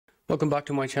Welcome back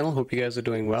to my channel. Hope you guys are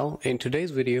doing well. In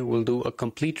today's video, we'll do a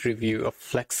complete review of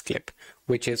FlexClip,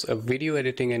 which is a video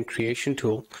editing and creation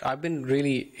tool. I've been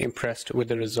really impressed with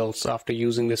the results after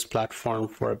using this platform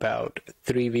for about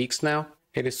 3 weeks now.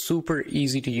 It is super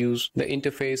easy to use. The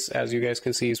interface, as you guys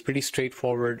can see, is pretty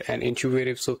straightforward and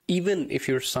intuitive. So even if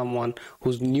you're someone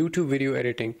who's new to video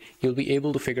editing, you'll be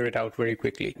able to figure it out very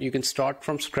quickly. You can start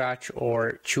from scratch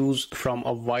or choose from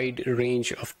a wide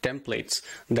range of templates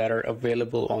that are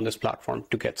available on this platform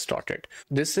to get started.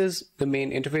 This is the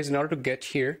main interface. In order to get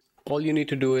here, all you need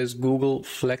to do is Google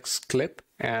FlexClip,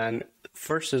 and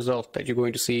first result that you're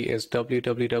going to see is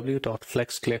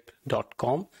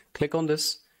www.flexclip.com. Click on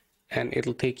this and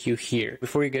it'll take you here.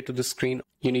 Before you get to the screen,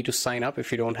 you need to sign up if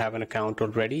you don't have an account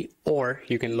already, or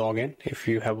you can log in if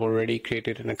you have already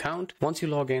created an account. Once you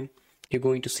log in, you're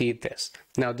going to see this.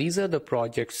 Now, these are the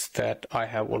projects that I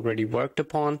have already worked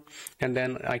upon, and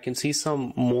then I can see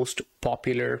some most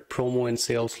popular promo and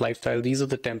sales lifestyle. These are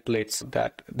the templates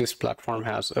that this platform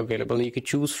has available. And you can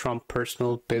choose from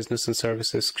personal, business and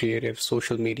services, creative,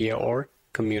 social media, or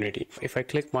community. If I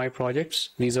click my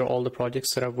projects, these are all the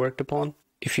projects that I've worked upon.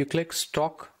 If you click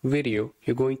stock video,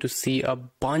 you're going to see a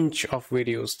bunch of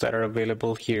videos that are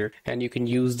available here, and you can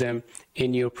use them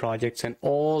in your projects and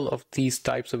all of these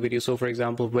types of videos. So for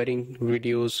example, wedding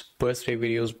videos, birthday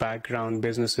videos, background,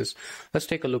 businesses. Let's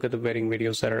take a look at the wedding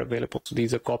videos that are available. So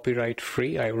these are copyright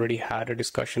free. I already had a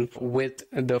discussion with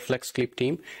the FlexClip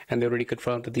team, and they already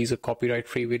confirmed that these are copyright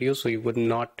free videos. So you would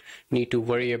not need to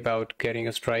worry about getting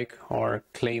a strike or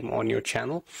claim on your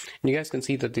channel. And you guys can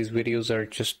see that these videos are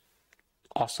just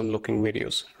awesome looking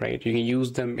videos, right? You can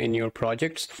use them in your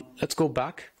projects. Let's go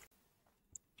back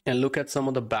and look at some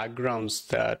of the backgrounds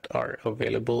that are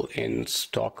available in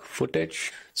stock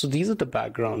footage. So these are the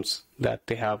backgrounds that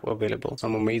they have available.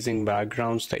 Some amazing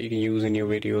backgrounds that you can use in your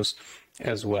videos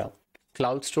as well.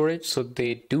 Cloud storage. So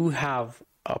they do have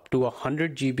up to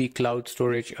 100 GB cloud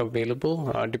storage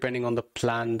available, depending on the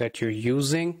plan that you're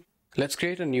using. Let's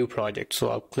create a new project. So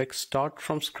I'll click start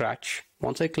from scratch.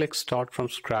 Once I click start from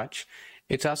scratch,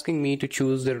 it's asking me to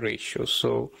choose the ratio.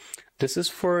 So this is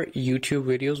for YouTube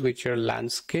videos, which are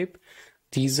landscape.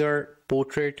 These are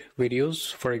portrait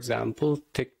videos, for example,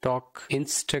 TikTok,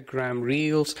 Instagram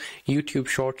Reels, YouTube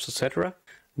Shorts, etc.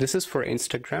 This is for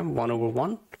Instagram,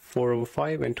 1/1,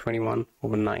 4/5, and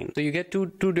 21/9. So you get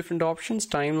two different options,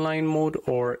 timeline mode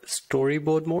or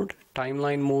storyboard mode.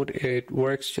 Timeline mode, it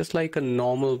works just like a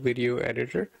normal video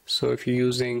editor. So if you're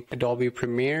using Adobe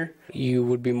Premiere, you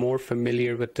would be more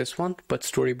familiar with this one, but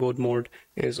storyboard mode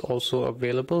is also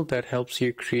available that helps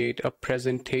you create a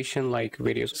presentation like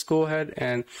videos. Let's go ahead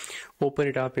and open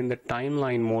it up in the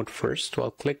timeline mode first. So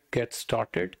I'll click get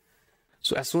started.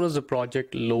 So as soon as the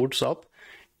project loads up,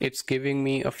 it's giving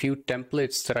me a few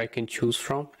templates that I can choose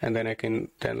from, and then I can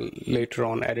later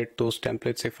on edit those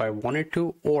templates if I wanted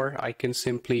to, or I can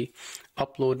simply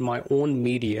upload my own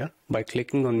media by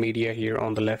clicking on media here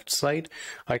on the left side.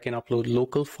 I can upload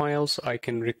local files. I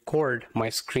can record my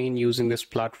screen using this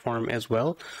platform as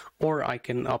well, or I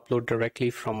can upload directly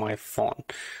from my phone.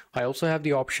 I also have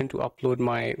the option to upload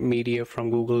my media from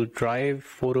Google Drive,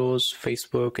 Photos,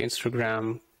 Facebook,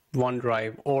 Instagram,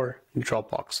 OneDrive, or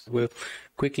Dropbox. We'll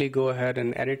quickly go ahead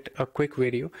and edit a quick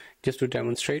video just to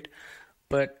demonstrate.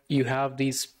 But you have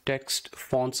these text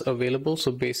fonts available,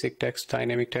 so basic text,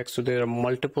 dynamic text. So there are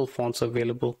multiple fonts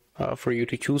available for you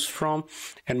to choose from,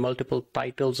 and multiple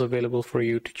titles available for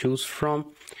you to choose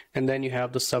from. And then you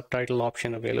have the subtitle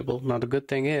option available. Now the good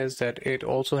thing is that it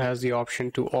also has the option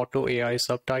to auto AI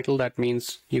subtitle. That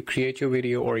means you create your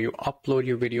video or you upload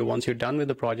your video. Once you're done with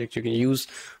the project, you can use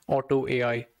auto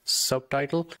AI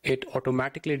subtitle. It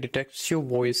automatically detects your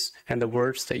voice and the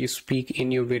words that you speak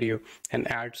in your video and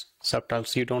adds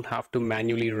subtitles. You don't have to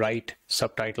manually write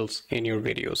subtitles in your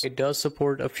videos. It does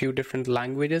support a few different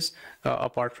languages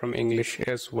apart from English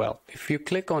as well. If you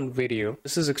click on video,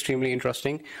 this is extremely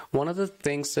interesting. One of the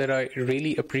things that I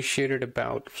really appreciated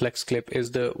about FlexClip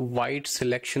is the wide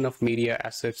selection of media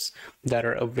assets that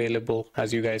are available,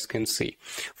 as you guys can see,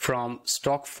 from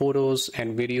stock photos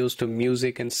and videos to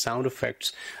music and sound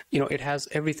effects. You know, it has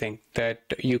everything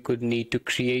that you could need to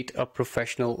create a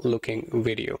professional looking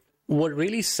video. What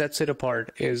really sets it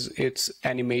apart is its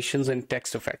animations and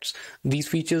text effects. These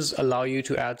features allow you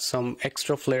to add some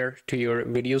extra flair to your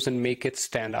videos and make it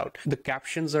stand out. The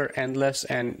captions are endless,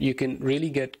 and you can really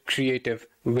get creative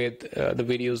with the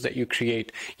videos that you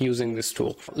create using this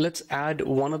tool. Let's add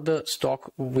one of the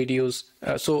stock videos.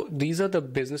 So these are the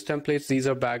business templates. These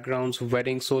are backgrounds,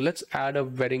 wedding. So let's add a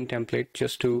wedding template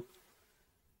just to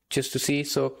see.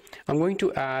 So I'm going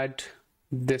to add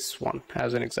this one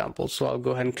as an example. So I'll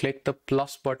go ahead and click the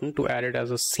plus button to add it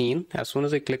as a scene. As soon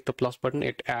as I click the plus button,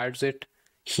 it adds it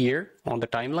here on the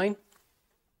timeline.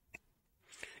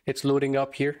 It's loading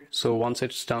up here. So once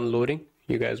it's done loading,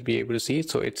 you guys be able to see it.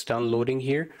 So it's done loading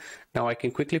here. Now I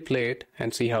can quickly play it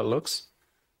and see how it looks.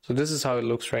 So this is how it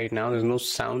looks right now. There's no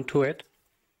sound to it.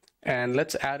 And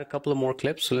let's add a couple of more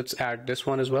clips. So let's add this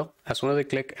one as well. As soon as I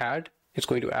click add, it's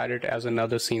going to add it as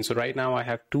another scene. So right now I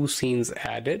have two scenes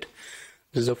added.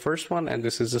 This is the first one and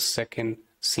this is the second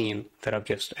scene that I've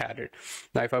just added.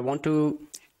 Now if I want to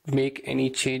make any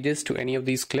changes to any of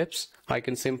these clips, I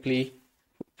can simply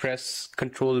press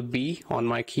Ctrl B on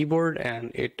my keyboard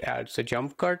and it adds a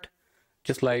jump cut,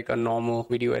 just like a normal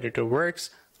video editor works.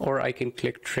 Or I can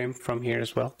click trim from here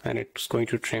as well and it's going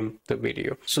to trim the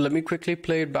video. So let me quickly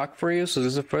play it back for you. So this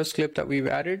is the first clip that we've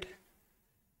added,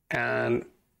 and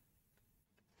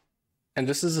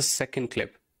this is the second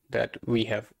clip that we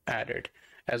have added.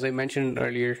 As I mentioned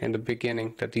earlier in the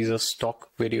beginning, that these are stock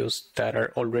videos that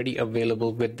are already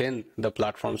available within the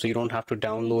platform. So you don't have to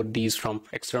download these from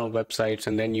external websites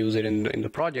and then use it in the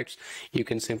projects. You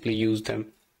can simply use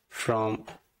them from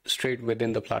straight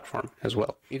within the platform as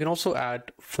well. You can also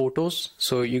add photos.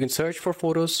 So you can search for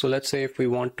photos. So let's say if we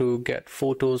want to get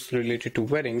photos related to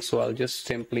weddings, so I'll just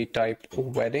simply type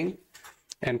wedding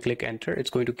and click enter. It's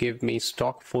going to give me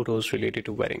stock photos related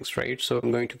to weddings, right? So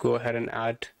I'm going to go ahead and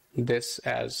add this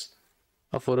as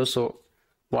a photo. So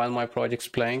while my project's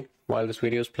playing, while this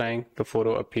video is playing, the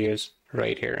photo appears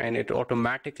right here and it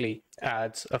automatically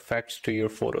adds effects to your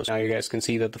photos. Now you guys can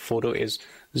see that the photo is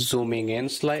zooming in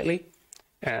slightly.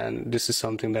 And this is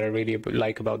something that I really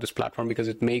like about this platform because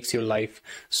it makes your life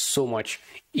so much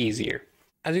easier.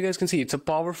 As you guys can see, it's a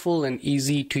powerful and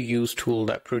easy to use tool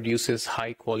that produces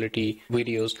high quality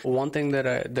videos. One thing that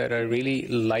I really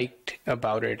liked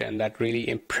about it and that really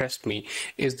impressed me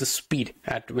is the speed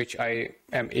at which I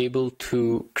am able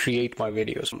to create my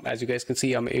videos. As you guys can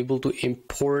see, I'm able to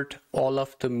import all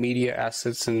of the media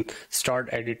assets and start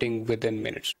editing within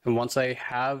minutes. And once I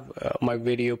have my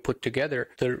video put together,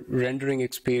 the rendering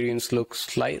experience looks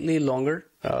slightly longer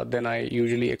than I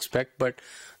usually expect, but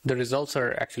the results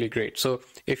are actually great. So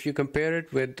if you compare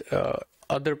it with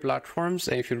other platforms,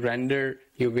 and if you render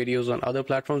your videos on other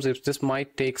platforms, this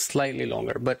might take slightly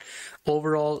longer, but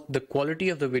overall the quality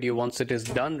of the video once it is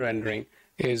done rendering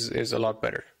is a lot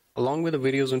better. Along with the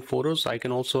videos and photos, I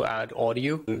can also add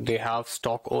audio. They have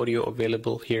stock audio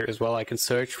available here as well. I can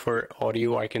search for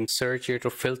audio. I can search it or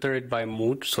filter it by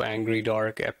mood. So angry,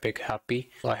 dark, epic, happy.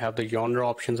 I have the genre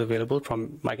options available.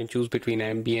 I can choose between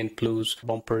ambient, blues,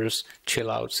 bumpers,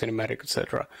 chill out, cinematic,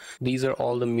 etc. These are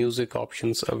all the music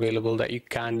options available that you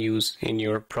can use in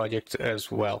your project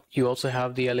as well. You also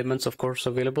have the elements, of course,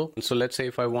 available. So let's say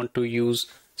if I want to use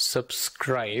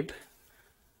subscribe,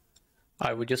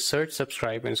 I would just search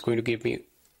subscribe and it's going to give me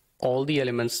all the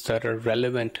elements that are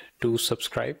relevant to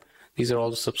subscribe. These are all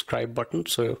the subscribe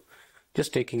buttons. So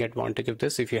just taking advantage of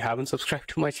this. If you haven't subscribed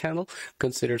to my channel,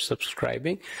 consider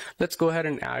subscribing. Let's go ahead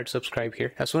and add subscribe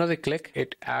here. As soon as I click,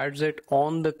 it adds it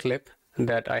on the clip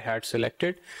that I had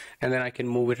selected, and then I can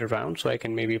move it around. So I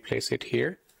can maybe place it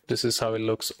here. This is how it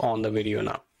looks on the video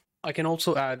now. I can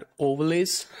also add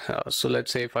overlays. So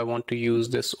let's say if I want to use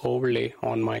this overlay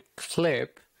on my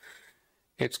clip,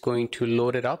 it's going to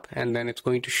load it up and then it's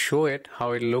going to show it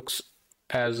how it looks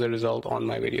as a result on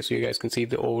my video. So you guys can see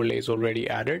the overlay is already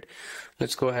added.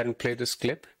 Let's go ahead and play this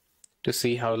clip to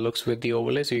see how it looks with the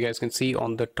overlay. So you guys can see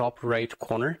on the top right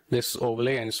corner this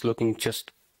overlay and it's looking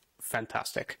just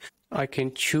fantastic. I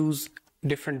can choose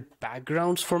different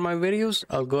backgrounds for my videos.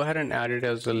 I'll go ahead and add it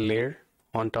as a layer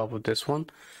on top of this one.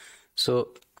 So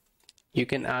you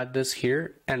can add this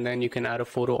here and then you can add a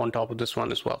photo on top of this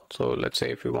one as well. So let's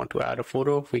say if we want to add a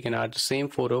photo, we can add the same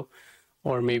photo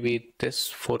or maybe this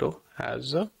photo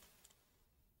as a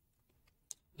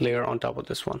layer on top of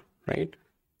this one, right?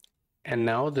 And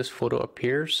now this photo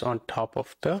appears on top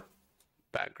of the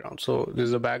background. So this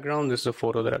is the background, this is a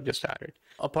photo that I've just added.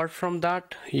 Apart from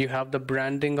that, you have the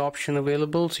branding option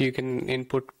available. So you can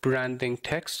input branding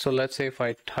text. So let's say if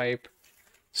I type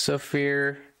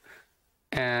Sapphire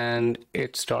and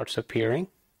it starts appearing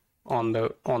on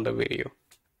the video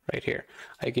right here.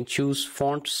 I can choose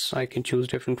fonts. I can choose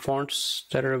different fonts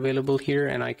that are available here,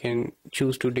 and I can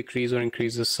choose to decrease or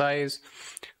increase the size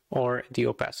or the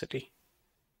opacity.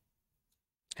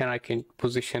 And I can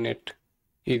position it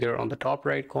either on the top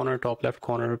right corner, top left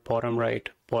corner, bottom right,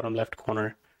 bottom left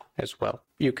corner as well.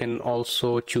 You can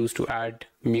also choose to add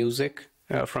music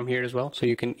from here as well. So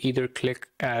you can either click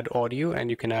add audio and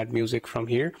you can add music from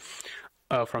here.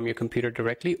 From your computer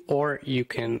directly, or you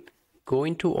can go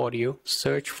into audio,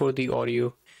 search for the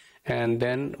audio, and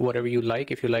then whatever you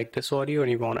like, if you like this audio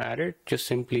and you want to add it, just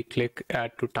simply click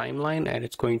add to timeline and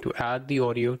it's going to add the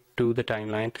audio to the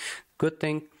timeline. Good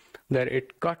thing that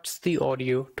it cuts the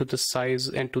audio to the size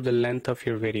and to the length of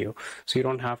your video, so you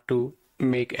don't have to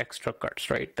make extra cuts,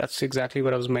 right? That's exactly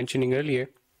what I was mentioning earlier.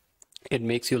 It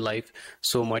makes your life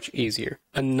so much easier.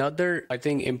 Another, I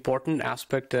think, important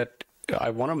aspect that I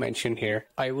want to mention here,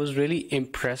 I was really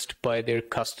impressed by their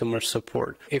customer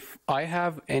support. If I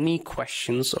have any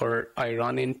questions or I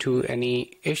run into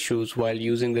any issues while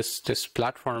using this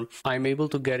platform, I'm able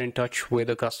to get in touch with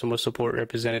a customer support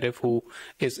representative who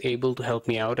is able to help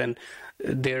me out, and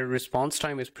their response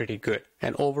time is pretty good,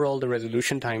 and overall the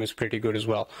resolution time is pretty good as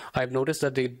well. I've noticed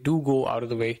that they do go out of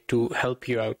the way to help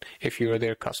you out if you're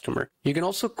their customer. You can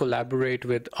also collaborate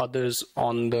with others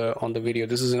on the video.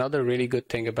 This is another really good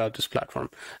thing about this platform.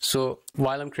 So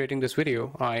while I'm creating this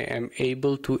video, I am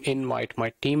able to invite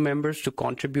my team members to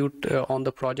contribute on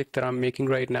the project that I'm making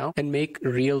right now and make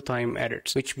real-time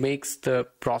edits, which makes the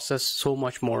process so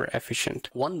much more efficient.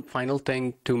 One final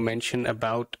thing to mention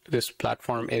about this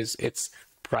platform is its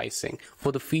pricing.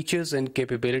 For the features and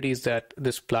capabilities that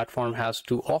this platform has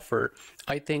to offer,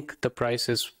 I think the price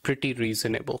is pretty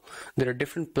reasonable. There are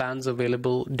different plans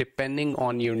available depending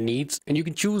on your needs, and you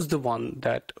can choose the one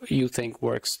that you think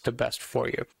works the best for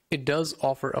you. It does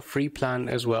offer a free plan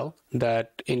as well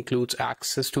that includes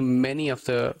access to many of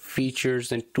the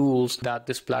features and tools that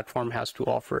this platform has to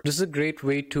offer. This is a great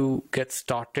way to get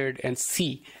started and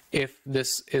see if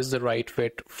this is the right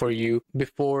fit for you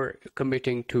before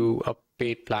committing to a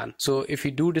paid plan. So if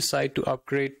you do decide to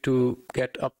upgrade to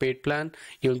get a paid plan,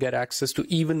 you'll get access to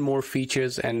even more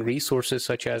features and resources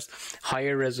such as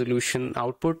higher resolution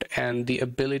output and the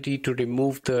ability to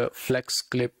remove the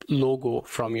FlexClip logo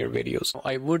from your videos.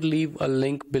 I would leave a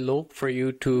link below for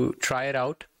you to try it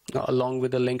out, along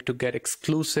with a link to get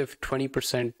exclusive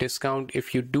 20% discount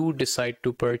if you do decide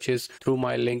to purchase through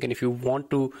my link and if you want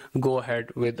to go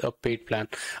ahead with a paid plan.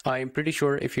 I'm pretty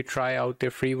sure if you try out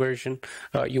their free version,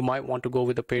 you might want to go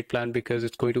with a paid plan because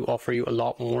it's going to offer you a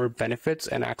lot more benefits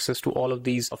and access to all of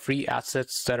these free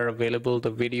assets that are available,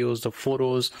 the videos, the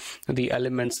photos, the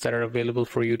elements that are available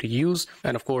for you to use,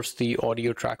 and of course the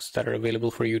audio tracks that are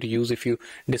available for you to use. If you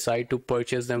decide to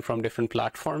purchase them from different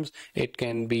platforms, it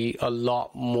can be a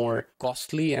lot more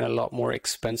costly and a lot more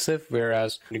expensive,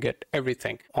 whereas you get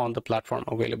everything on the platform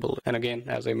available. And again,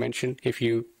 as I mentioned, if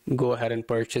you go ahead and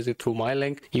purchase it through my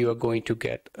link, you are going to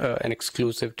get an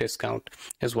exclusive discount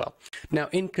as well. Now,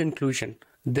 in conclusion,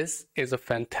 this is a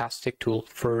fantastic tool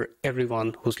for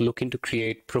everyone who's looking to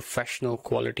create professional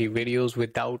quality videos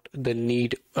without the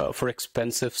need for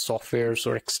expensive softwares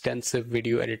or extensive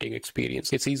video editing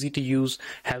experience. It's easy to use,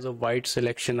 has a wide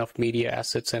selection of media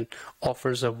assets, and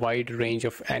offers a wide range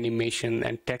of animation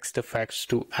and text effects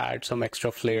to add some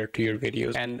extra flair to your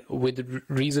videos. And with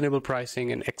reasonable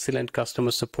pricing and excellent customer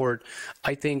support,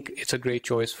 I think it's a great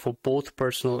choice for both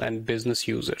personal and business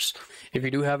users. If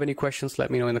you do have any questions, let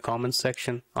me know in the comments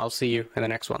section. I'll see you in the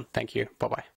next one. Thank you. Bye-bye.